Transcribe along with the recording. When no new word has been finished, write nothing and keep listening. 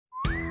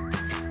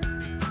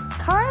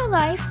car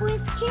life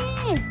with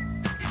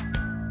kids.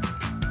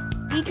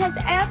 Because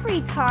every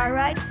car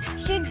ride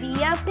should be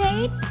a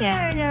page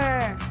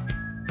turner.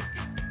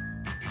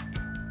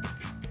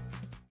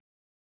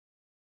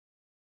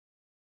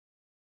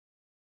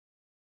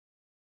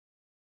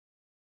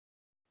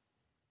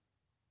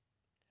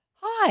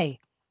 Hi,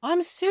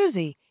 I'm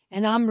Susie,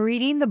 and I'm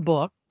reading the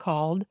book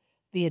called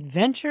The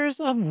Adventures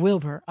of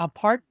Wilbur, a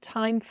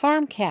Part-Time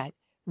Farm Cat,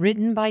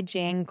 written by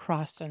Jan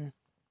Crossen.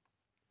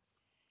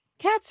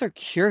 Cats are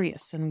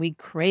curious, and we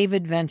crave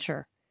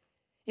adventure.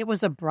 It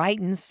was a bright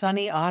and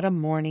sunny autumn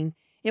morning.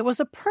 It was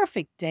a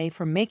perfect day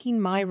for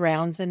making my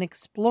rounds and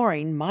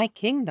exploring my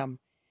kingdom.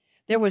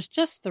 There was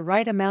just the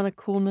right amount of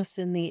coolness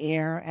in the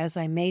air as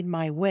I made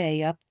my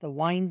way up the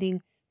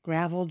winding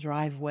gravel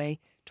driveway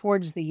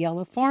towards the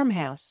yellow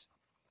farmhouse.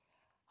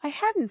 I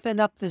hadn't been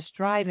up this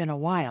drive in a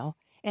while,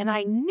 and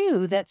I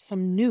knew that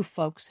some new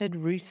folks had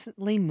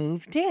recently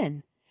moved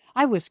in.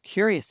 I was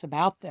curious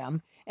about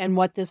them and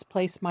what this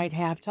place might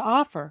have to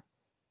offer.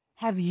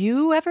 Have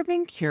you ever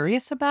been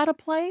curious about a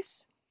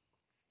place?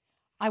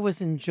 I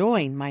was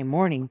enjoying my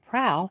morning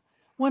prowl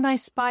when I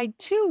spied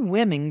two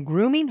women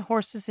grooming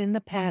horses in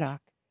the paddock.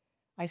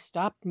 I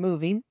stopped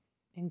moving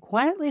and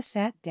quietly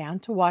sat down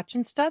to watch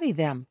and study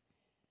them.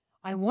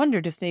 I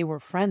wondered if they were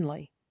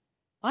friendly.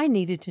 I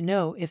needed to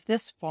know if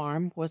this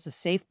farm was a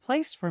safe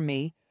place for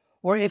me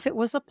or if it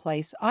was a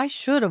place I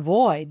should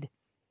avoid.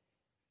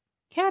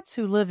 Cats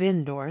who live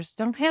indoors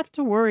don't have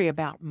to worry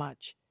about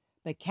much,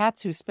 but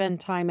cats who spend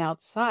time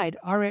outside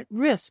are at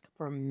risk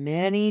for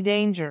many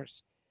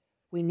dangers.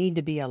 We need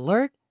to be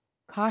alert,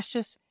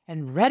 cautious,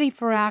 and ready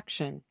for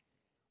action.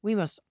 We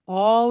must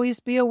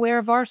always be aware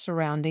of our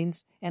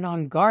surroundings and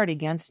on guard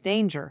against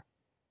danger.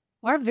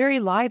 Our very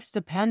lives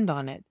depend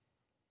on it.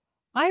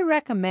 I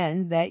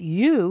recommend that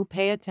you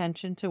pay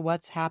attention to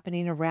what's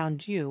happening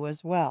around you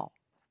as well.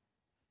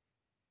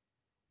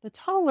 The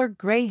taller,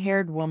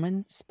 gray-haired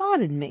woman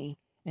spotted me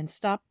and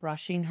stopped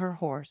brushing her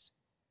horse.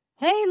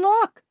 "Hey,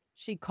 look!"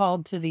 she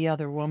called to the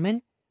other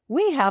woman.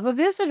 "We have a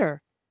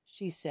visitor,"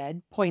 she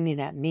said, pointing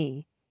at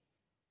me.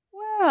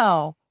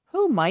 "Well,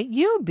 who might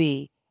you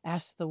be?"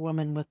 asked the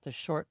woman with the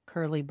short,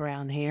 curly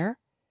brown hair.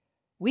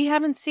 "We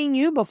haven't seen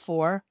you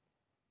before.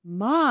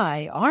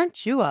 My,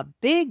 aren't you a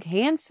big,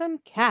 handsome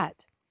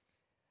cat?"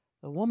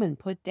 The woman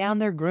put down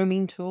their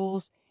grooming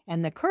tools,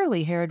 and the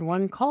curly-haired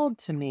one called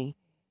to me.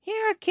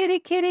 "Here, kitty,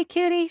 kitty,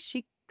 kitty,"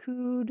 she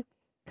cooed.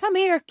 "Come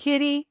here,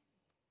 kitty."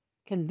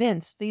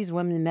 Convinced these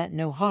women meant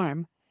no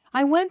harm,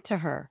 I went to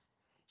her.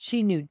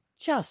 She knew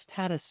just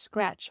how to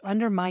scratch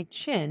under my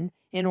chin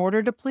in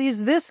order to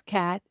please this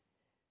cat.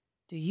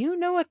 Do you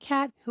know a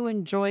cat who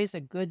enjoys a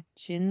good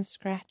chin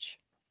scratch?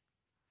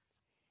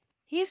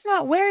 "He's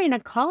not wearing a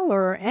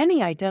collar or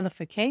any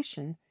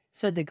identification,"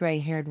 said the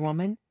gray-haired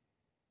woman.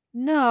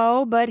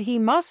 "No, but he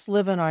must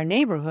live in our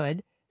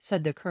neighborhood,"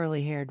 said the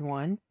curly-haired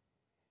one.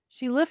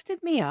 She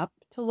lifted me up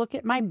to look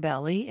at my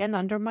belly and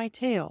under my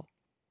tail.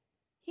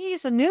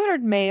 "He's a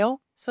neutered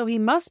male, so he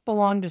must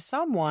belong to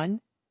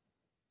someone."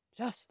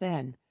 Just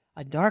then,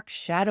 a dark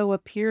shadow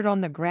appeared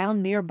on the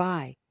ground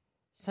nearby.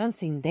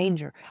 Sensing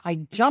danger, I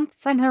jumped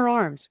from her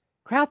arms,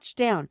 crouched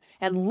down,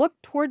 and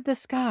looked toward the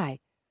sky.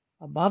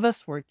 Above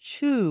us were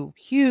two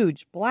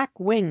huge black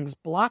wings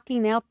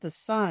blocking out the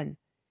sun.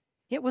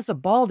 It was a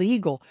bald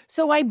eagle,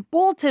 so I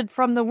bolted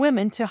from the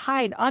women to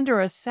hide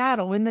under a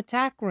saddle in the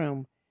tack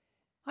room.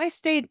 I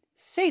stayed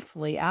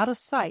safely out of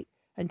sight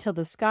until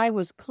the sky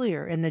was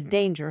clear and the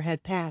danger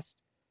had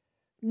passed.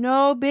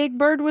 No big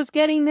bird was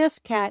getting this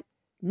cat.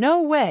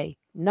 No way,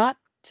 not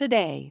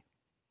today.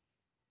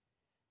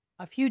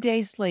 A few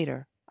days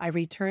later, I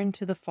returned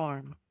to the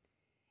farm.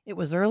 It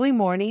was early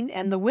morning,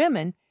 and the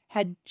women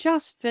had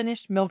just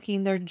finished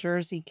milking their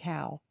Jersey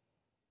cow.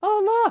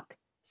 "Oh, look,"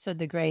 said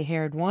the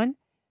gray-haired one.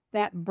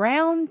 "That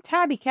brown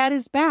tabby cat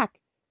is back.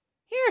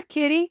 Here,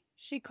 kitty,"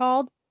 she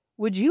called.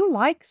 "Would you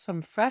like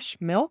some fresh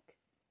milk?"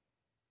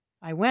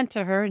 I went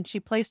to her, and she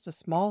placed a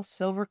small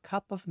silver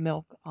cup of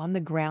milk on the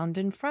ground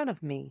in front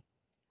of me.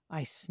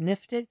 I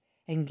sniffed it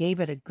and gave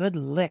it a good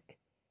lick.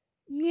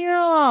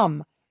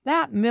 Yum!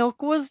 That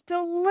milk was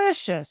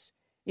delicious.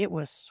 It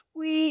was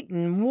sweet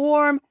and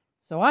warm,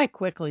 so I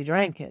quickly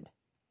drank it.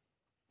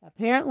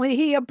 "Apparently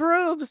he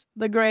approves,"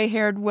 the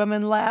gray-haired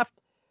woman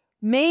laughed.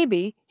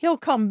 "Maybe he'll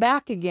come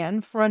back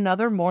again for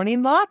another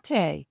morning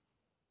latte."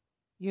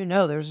 "You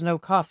know there's no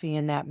coffee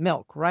in that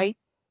milk, right?"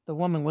 the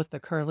woman with the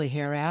curly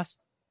hair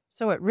asked.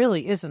 "So it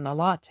really isn't a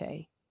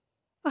latte."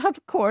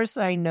 "Of course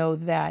I know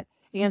that,"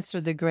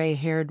 answered the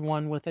gray-haired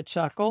one with a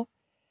chuckle.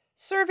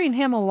 "Serving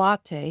him a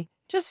latte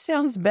just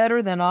sounds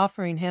better than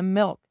offering him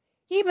milk,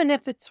 even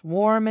if it's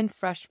warm and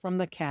fresh from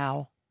the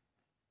cow."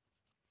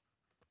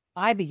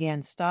 I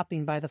began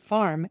stopping by the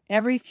farm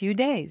every few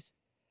days.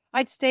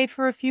 I'd stay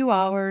for a few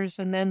hours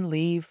and then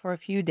leave for a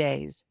few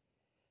days.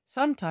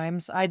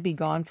 Sometimes I'd be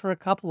gone for a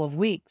couple of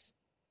weeks.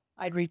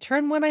 I'd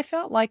return when I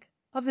felt like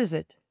a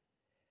visit.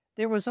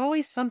 There was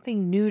always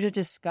something new to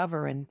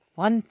discover and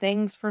fun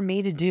things for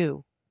me to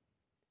do.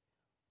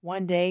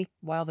 One day,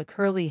 while the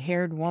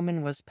curly-haired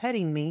woman was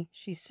petting me,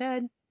 she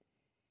said,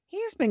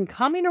 He's been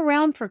coming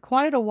around for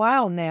quite a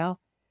while now.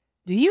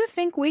 Do you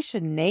think we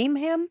should name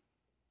him?"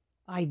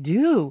 "I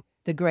do,"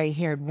 the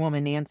gray-haired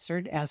woman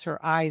answered as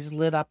her eyes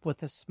lit up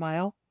with a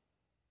smile.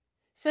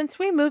 "Since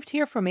we moved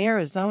here from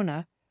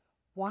Arizona,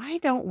 why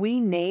don't we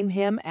name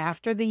him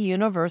after the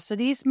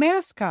university's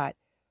mascot,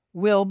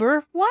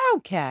 Wilbur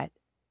Wildcat?"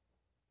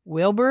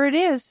 "Wilbur it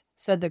is,"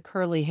 said the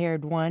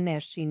curly-haired one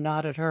as she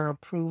nodded her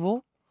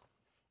approval.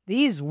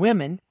 These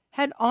women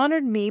had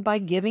honored me by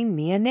giving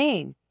me a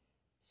name,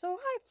 so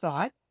I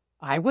thought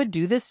I would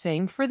do the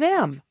same for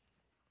them.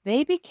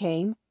 They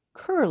became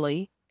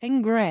Curly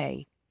and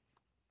Gray.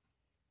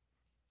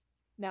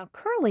 Now,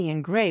 Curly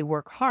and Gray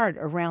work hard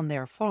around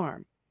their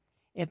farm.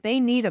 If they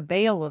need a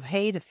bale of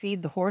hay to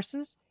feed the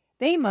horses,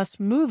 they must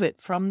move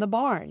it from the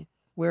barn,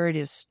 where it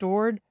is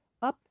stored,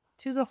 up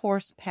to the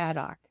horse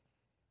paddock.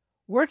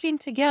 Working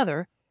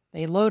together,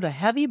 they load a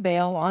heavy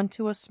bale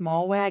onto a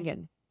small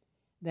wagon.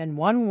 Then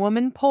one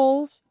woman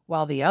pulls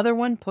while the other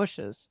one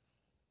pushes.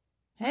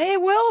 "Hey,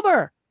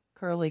 Wilbur,"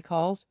 Curly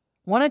calls,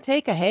 "want to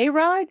take a hay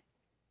ride?"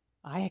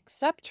 I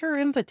accept her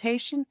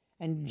invitation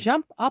and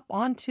jump up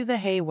onto the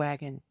hay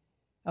wagon.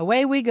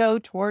 Away we go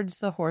towards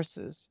the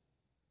horses.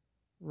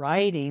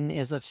 Riding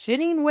is a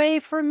fitting way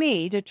for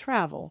me to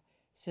travel,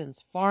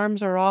 since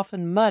farms are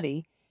often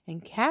muddy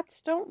and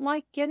cats don't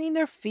like getting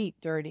their feet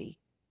dirty.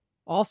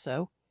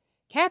 Also,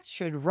 cats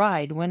should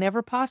ride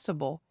whenever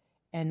possible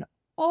and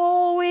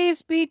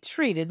always be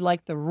treated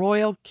like the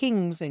royal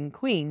kings and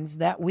queens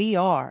that we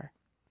are.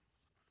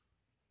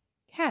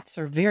 Cats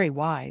are very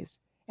wise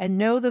and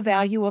know the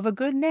value of a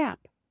good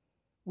nap.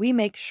 We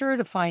make sure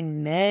to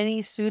find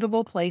many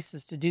suitable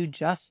places to do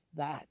just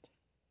that.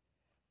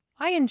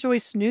 I enjoy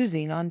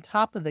snoozing on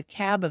top of the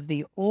cab of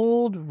the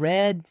old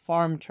red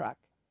farm truck.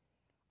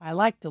 I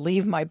like to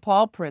leave my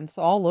paw prints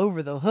all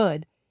over the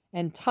hood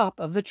and top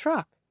of the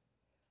truck.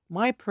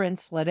 My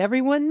prints let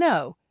everyone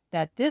know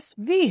that this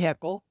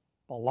vehicle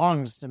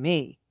belongs to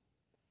me.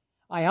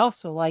 I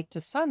also like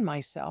to sun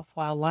myself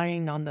while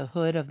lying on the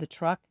hood of the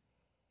truck.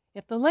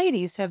 If the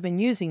ladies have been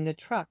using the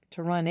truck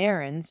to run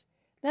errands,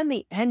 then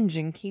the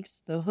engine keeps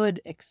the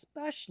hood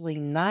especially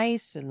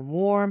nice and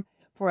warm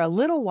for a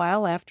little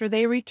while after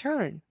they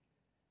return.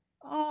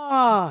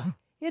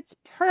 It's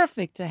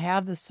perfect to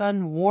have the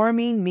sun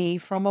warming me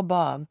from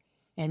above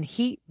and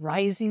heat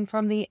rising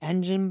from the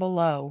engine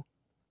below.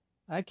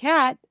 A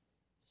cat,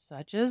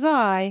 such as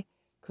I,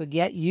 could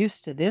get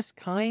used to this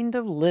kind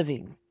of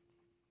living.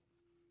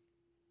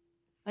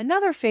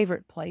 Another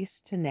favorite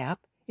place to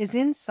nap is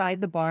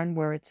inside the barn,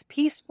 where it's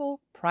peaceful,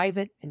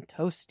 private, and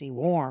toasty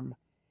warm.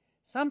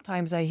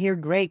 Sometimes I hear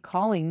Gray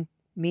calling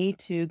me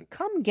to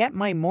come get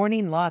my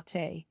morning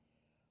latte.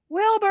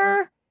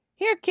 "Wilbur,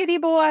 here, kitty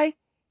boy,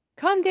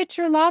 come get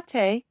your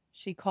latte,"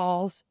 she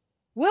calls.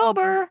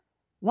 "Wilbur,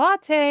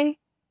 latte,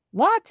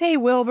 latte,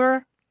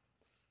 Wilbur."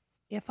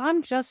 If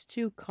I'm just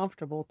too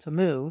comfortable to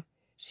move,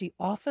 she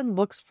often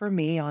looks for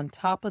me on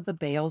top of the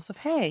bales of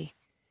hay.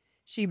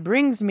 She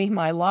brings me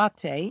my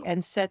latte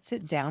and sets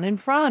it down in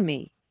front of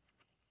me.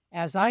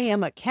 As I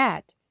am a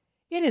cat,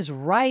 it is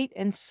right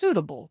and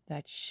suitable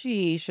that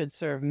she should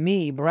serve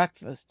me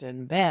breakfast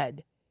in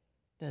bed.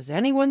 Does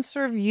anyone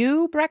serve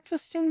you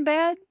breakfast in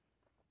bed?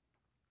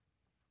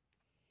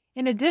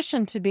 In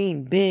addition to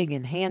being big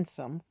and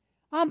handsome,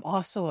 I'm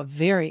also a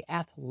very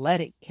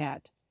athletic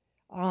cat.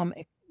 I'm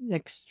an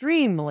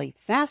extremely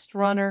fast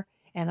runner,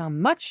 and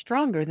I'm much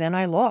stronger than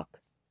I look.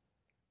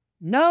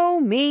 No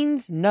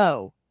means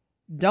no.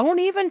 Don't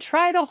even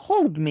try to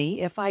hold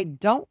me if I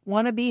don't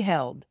want to be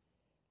held.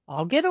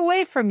 I'll get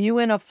away from you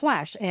in a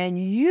flash, and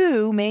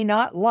you may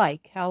not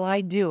like how I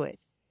do it.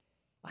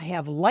 I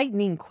have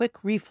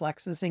lightning-quick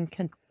reflexes and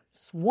can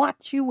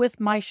swat you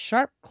with my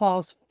sharp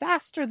claws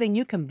faster than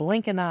you can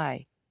blink an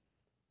eye.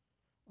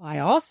 I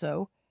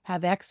also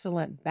have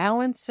excellent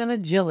balance and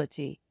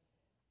agility.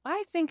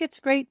 I think it's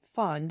great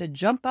fun to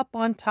jump up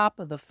on top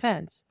of the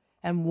fence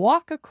and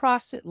walk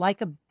across it like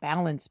a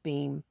balance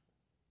beam.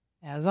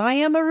 As I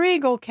am a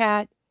regal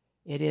cat,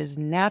 it is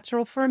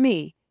natural for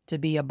me to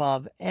be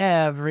above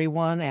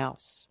everyone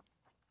else.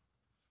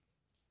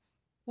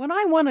 When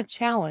I want a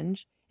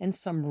challenge and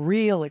some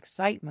real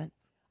excitement,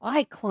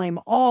 I climb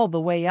all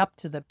the way up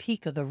to the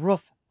peak of the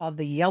roof of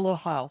the yellow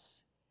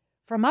house.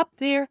 From up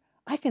there,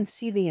 I can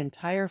see the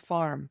entire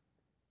farm.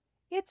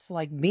 It's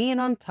like being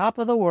on top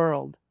of the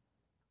world.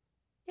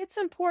 It's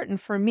important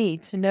for me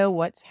to know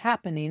what's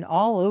happening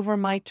all over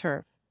my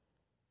turf.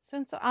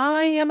 Since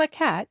I am a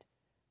cat,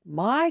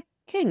 my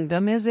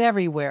kingdom is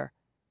everywhere,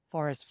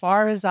 for as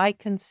far as I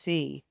can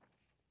see.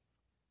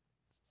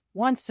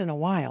 Once in a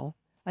while,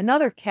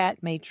 another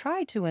cat may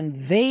try to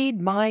invade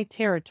my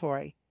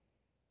territory.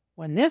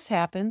 When this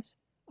happens,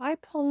 I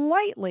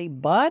politely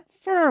but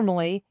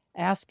firmly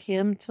ask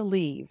him to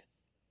leave.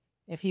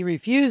 If he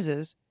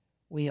refuses,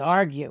 we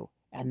argue,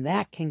 and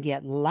that can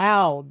get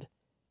loud.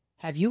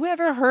 Have you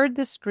ever heard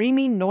the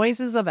screaming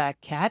noises of a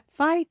cat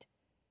fight?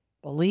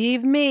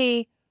 Believe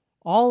me,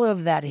 all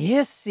of that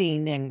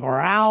hissing and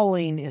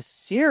growling is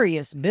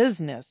serious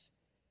business.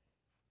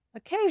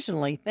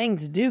 Occasionally,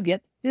 things do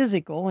get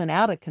physical and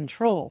out of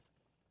control.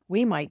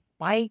 We might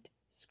bite,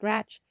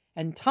 scratch,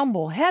 and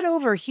tumble head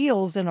over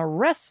heels in a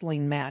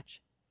wrestling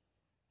match.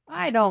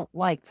 I don't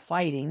like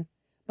fighting,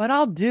 but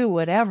I'll do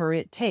whatever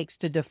it takes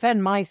to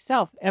defend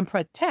myself and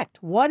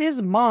protect what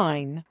is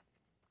mine.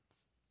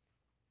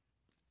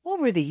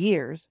 Over the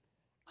years,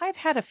 I've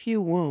had a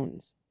few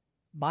wounds,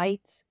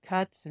 bites,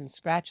 cuts, and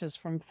scratches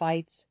from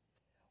fights.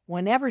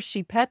 Whenever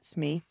she pets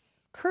me,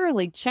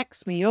 Curly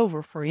checks me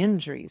over for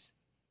injuries.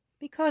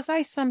 Because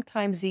I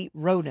sometimes eat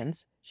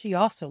rodents, she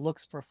also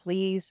looks for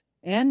fleas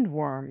and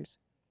worms.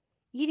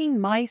 Eating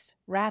mice,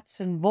 rats,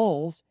 and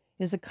voles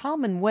is a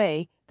common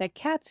way that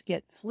cats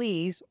get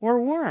fleas or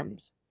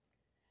worms.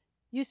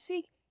 You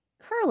see,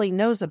 Curly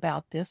knows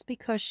about this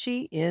because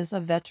she is a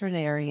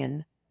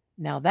veterinarian.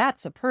 Now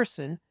that's a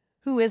person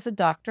who is a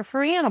doctor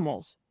for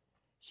animals.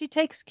 She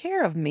takes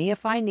care of me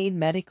if I need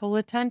medical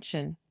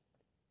attention.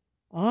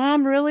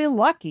 I'm really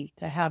lucky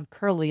to have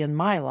Curly in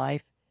my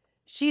life.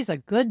 She's a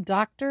good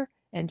doctor,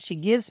 and she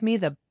gives me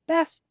the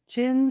best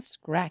chin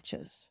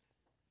scratches.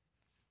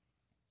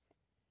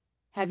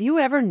 Have you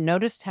ever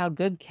noticed how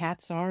good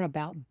cats are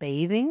about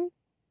bathing?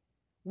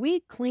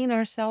 We clean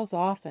ourselves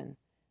often,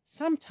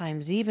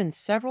 sometimes even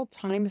several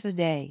times a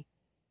day.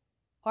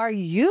 Are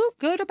you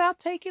good about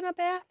taking a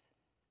bath?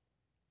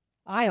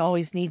 I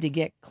always need to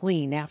get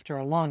clean after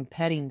a long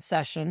petting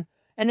session,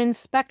 an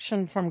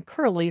inspection from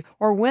Curly,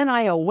 or when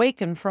I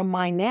awaken from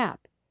my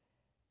nap.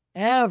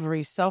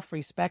 Every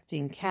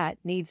self-respecting cat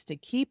needs to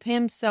keep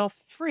himself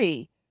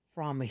free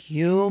from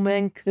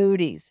human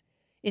cooties.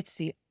 It's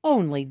the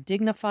only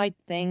dignified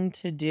thing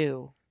to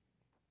do.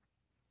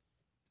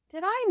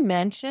 Did I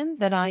mention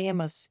that I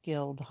am a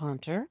skilled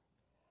hunter?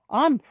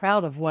 I'm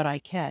proud of what I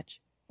catch,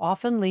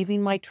 often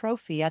leaving my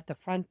trophy at the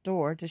front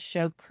door to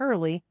show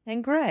Curly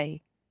and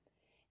Gray.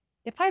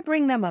 If I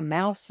bring them a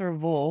mouse or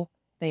vole,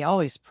 they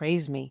always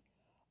praise me.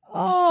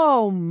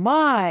 "Oh,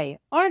 my,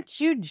 aren't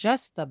you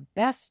just the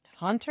best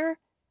hunter?"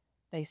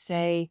 They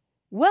say,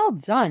 "Well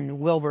done,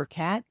 Wilbur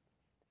cat."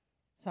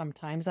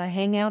 Sometimes I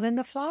hang out in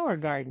the flower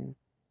garden.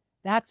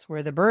 That's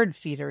where the bird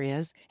feeder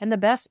is and the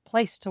best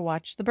place to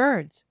watch the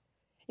birds.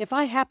 If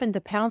I happen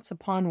to pounce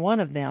upon one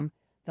of them,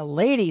 the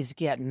ladies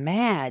get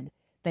mad.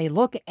 They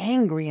look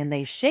angry and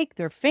they shake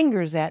their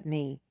fingers at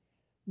me.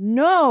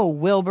 "No,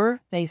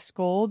 Wilbur," they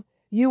scold.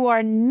 "You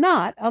are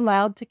not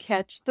allowed to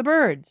catch the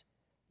birds.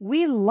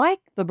 We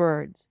like the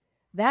birds.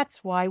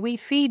 That's why we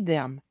feed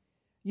them.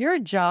 Your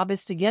job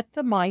is to get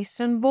the mice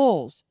and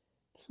voles.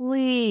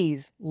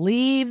 Please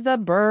leave the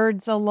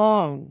birds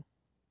alone."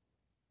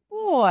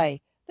 Boy,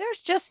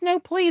 there's just no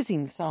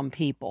pleasing some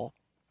people.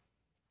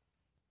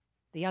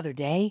 The other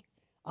day,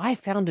 I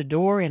found a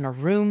door in a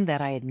room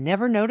that I had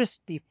never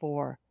noticed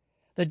before.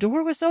 The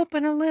door was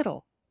open a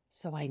little,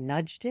 so I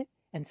nudged it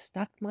and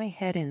stuck my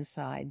head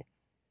inside.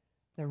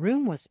 The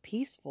room was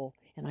peaceful,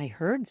 and I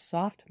heard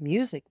soft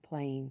music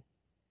playing.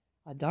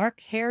 A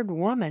dark-haired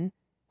woman,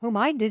 whom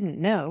I didn't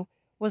know,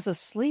 was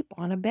asleep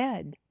on a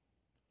bed.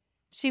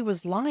 She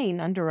was lying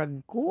under a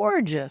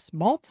gorgeous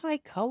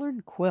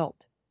multicolored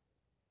quilt.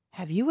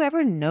 Have you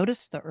ever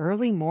noticed the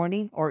early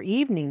morning or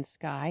evening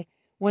sky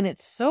when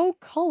it's so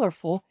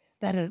colorful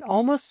that it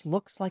almost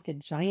looks like a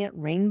giant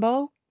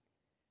rainbow?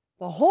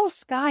 The whole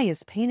sky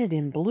is painted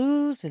in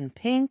blues and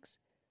pinks.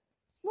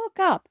 Look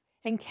up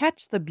and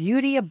catch the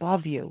beauty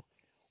above you.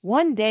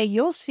 One day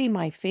you'll see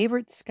my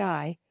favorite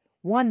sky,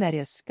 one that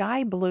is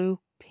sky blue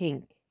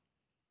pink.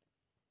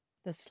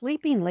 The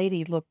sleeping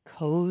lady looked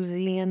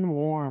cozy and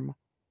warm.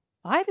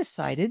 I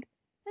decided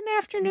an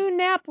afternoon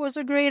nap was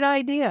a great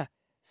idea,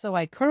 so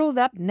I curled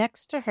up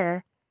next to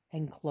her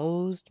and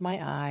closed my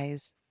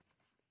eyes.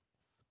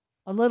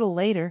 A little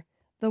later,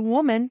 the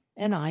woman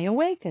and I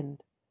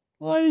awakened.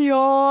 I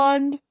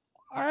yawned,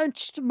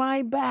 arched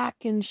my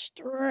back, and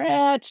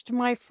stretched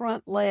my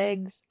front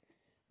legs.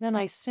 Then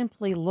I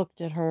simply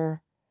looked at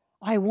her.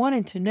 I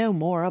wanted to know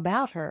more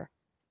about her.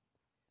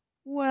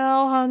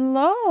 "Well,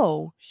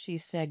 hello," she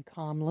said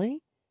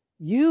calmly.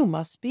 "You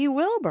must be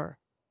Wilbur.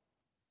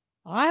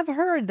 I've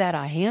heard that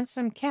a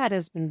handsome cat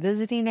has been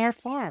visiting our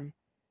farm.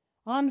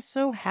 I'm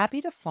so happy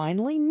to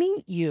finally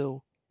meet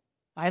you.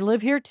 I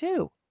live here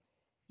too.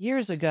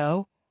 Years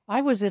ago,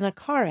 I was in a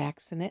car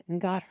accident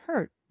and got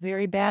hurt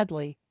very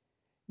badly.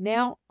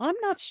 Now, I'm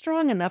not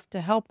strong enough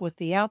to help with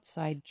the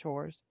outside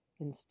chores.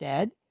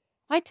 Instead,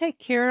 I take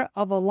care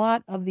of a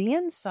lot of the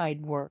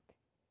inside work.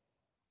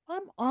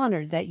 I'm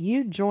honored that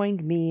you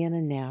joined me in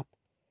a nap.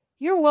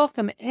 You're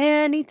welcome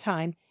any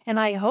time, and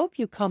I hope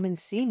you come and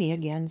see me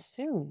again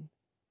soon."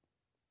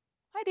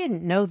 I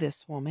didn't know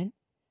this woman,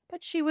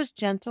 but she was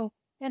gentle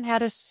and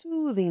had a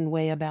soothing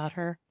way about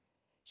her.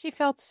 She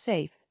felt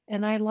safe,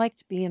 and I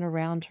liked being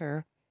around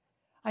her.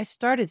 I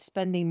started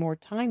spending more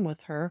time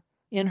with her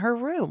in her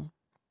room.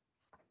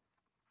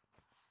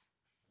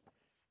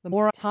 The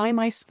more time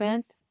I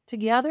spent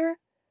together,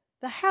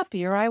 the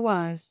happier I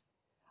was.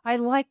 I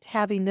liked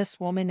having this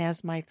woman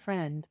as my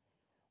friend.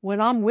 When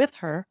I'm with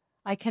her,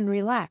 I can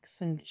relax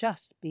and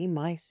just be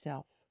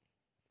myself.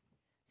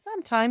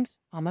 Sometimes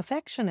I'm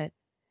affectionate,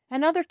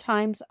 and other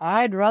times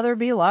I'd rather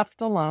be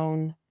left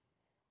alone.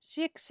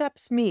 She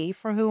accepts me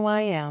for who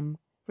I am,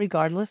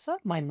 regardless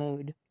of my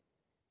mood.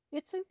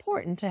 It's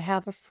important to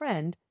have a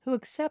friend who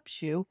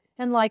accepts you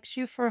and likes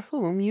you for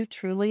whom you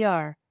truly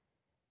are.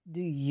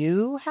 Do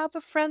you have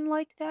a friend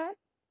like that?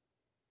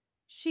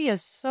 She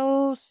is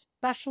so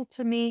special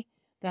to me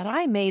that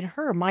I made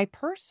her my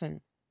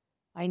person.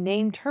 I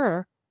named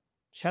her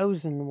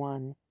Chosen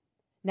One.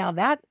 Now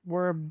that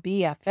we're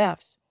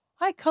BFFs,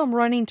 I come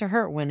running to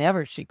her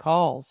whenever she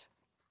calls.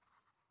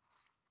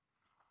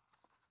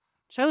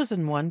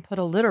 Chosen One put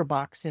a litter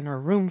box in her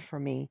room for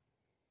me.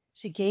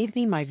 She gave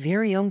me my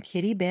very own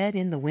kitty bed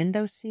in the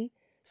window seat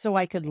so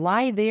I could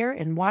lie there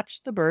and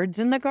watch the birds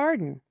in the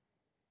garden.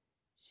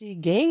 She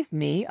gave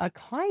me a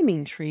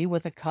climbing tree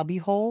with a cubby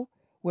hole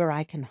where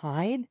I can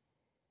hide.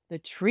 The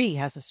tree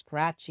has a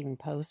scratching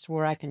post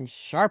where I can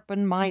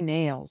sharpen my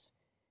nails.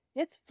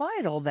 It's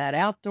vital that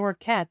outdoor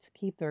cats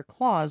keep their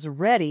claws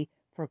ready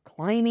for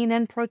climbing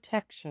and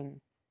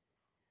protection.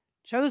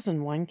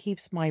 Chosen One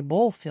keeps my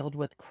bowl filled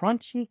with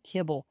crunchy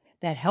kibble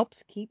that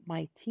helps keep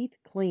my teeth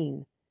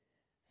clean.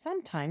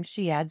 Sometimes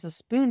she adds a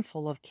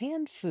spoonful of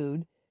canned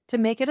food to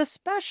make it a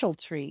special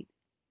treat.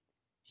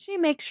 She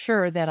makes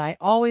sure that I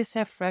always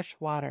have fresh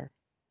water.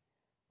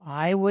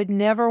 I would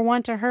never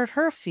want to hurt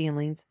her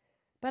feelings,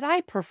 but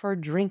I prefer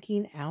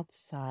drinking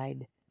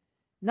outside.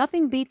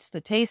 Nothing beats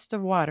the taste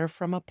of water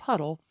from a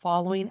puddle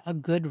following a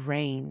good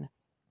rain.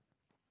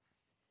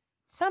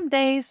 Some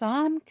days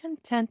I'm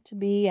content to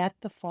be at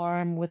the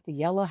farm with the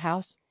yellow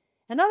house,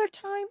 and other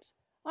times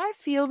I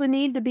feel the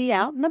need to be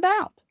out and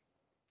about.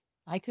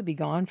 I could be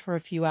gone for a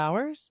few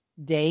hours,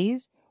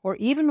 days, or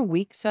even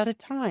weeks at a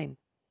time.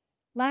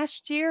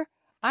 Last year,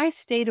 I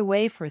stayed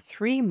away for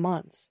 3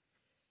 months.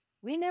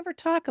 We never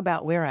talk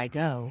about where I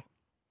go.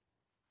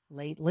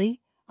 Lately,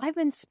 I've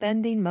been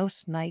spending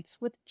most nights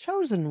with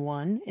Chosen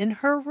One in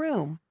her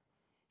room.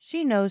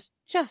 She knows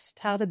just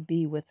how to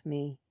be with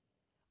me.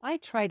 I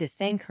try to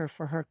thank her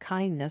for her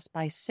kindness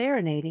by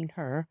serenading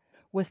her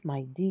with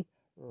my deep,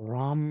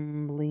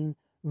 rumbling,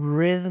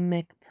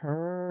 rhythmic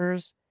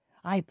purrs.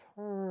 I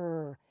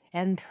purr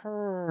and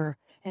purr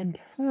and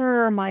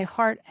purr my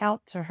heart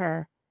out to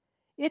her.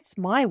 It's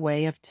my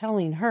way of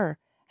telling her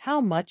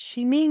how much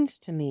she means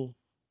to me.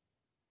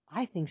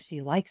 I think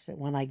she likes it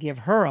when I give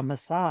her a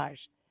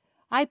massage.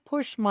 I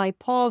push my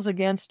paws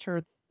against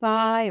her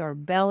thigh or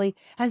belly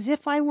as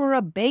if I were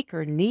a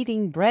baker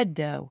kneading bread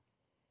dough.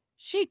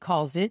 She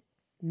calls it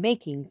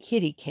making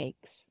kitty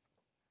cakes.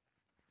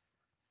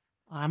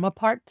 I'm a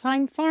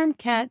part-time farm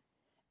cat,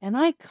 and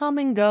I come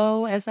and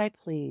go as I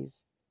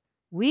please.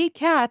 We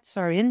cats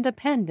are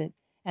independent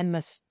and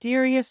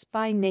mysterious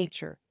by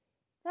nature.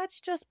 That's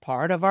just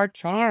part of our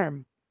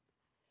charm.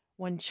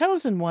 When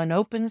Chosen One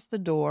opens the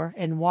door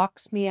and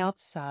walks me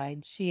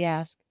outside, she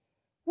asks,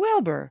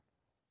 "Wilbur,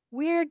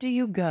 where do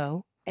you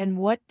go and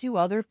what do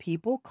other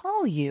people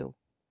call you?"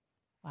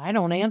 I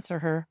don't answer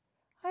her.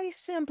 I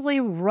simply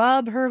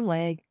rub her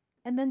leg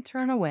and then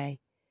turn away.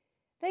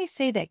 They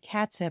say that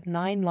cats have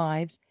 9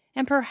 lives,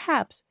 and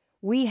perhaps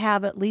we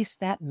have at least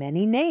that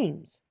many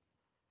names.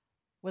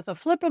 With a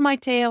flip of my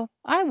tail,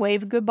 I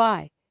wave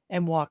goodbye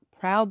and walk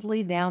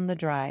proudly down the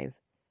drive.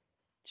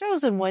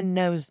 Chosen One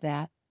knows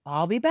that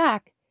I'll be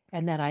back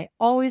and that I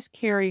always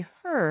carry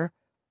her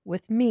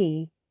with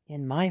me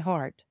in my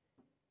heart.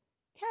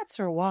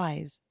 Cats are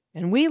wise,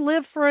 and we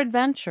live for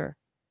adventure.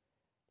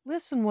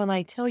 Listen when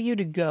I tell you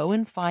to go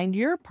and find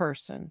your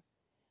person.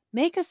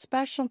 Make a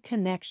special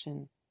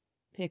connection.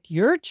 Pick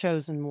your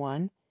chosen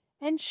one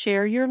and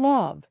share your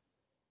love.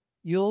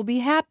 You'll be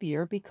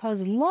happier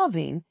because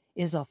loving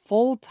is a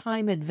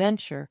full-time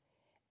adventure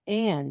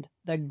and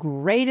the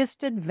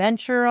greatest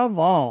adventure of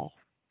all.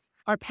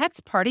 Are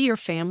pets part of your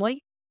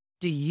family?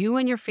 Do you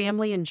and your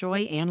family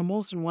enjoy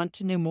animals and want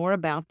to know more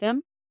about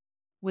them?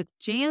 With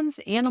Jan's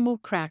Animal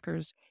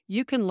Crackers,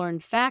 you can learn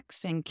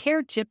facts and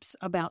care tips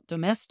about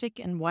domestic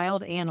and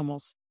wild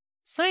animals.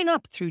 Sign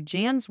up through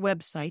Jan's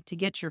website to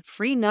get your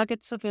free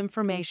nuggets of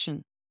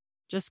information.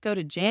 Just go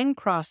to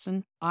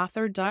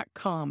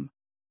jancrossenauthor.com.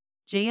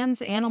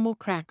 Jan's Animal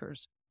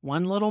Crackers,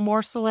 one little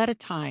morsel at a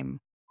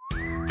time.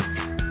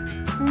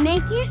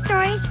 Make your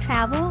stories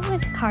travel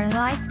with Car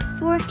Life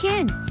for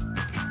Kids.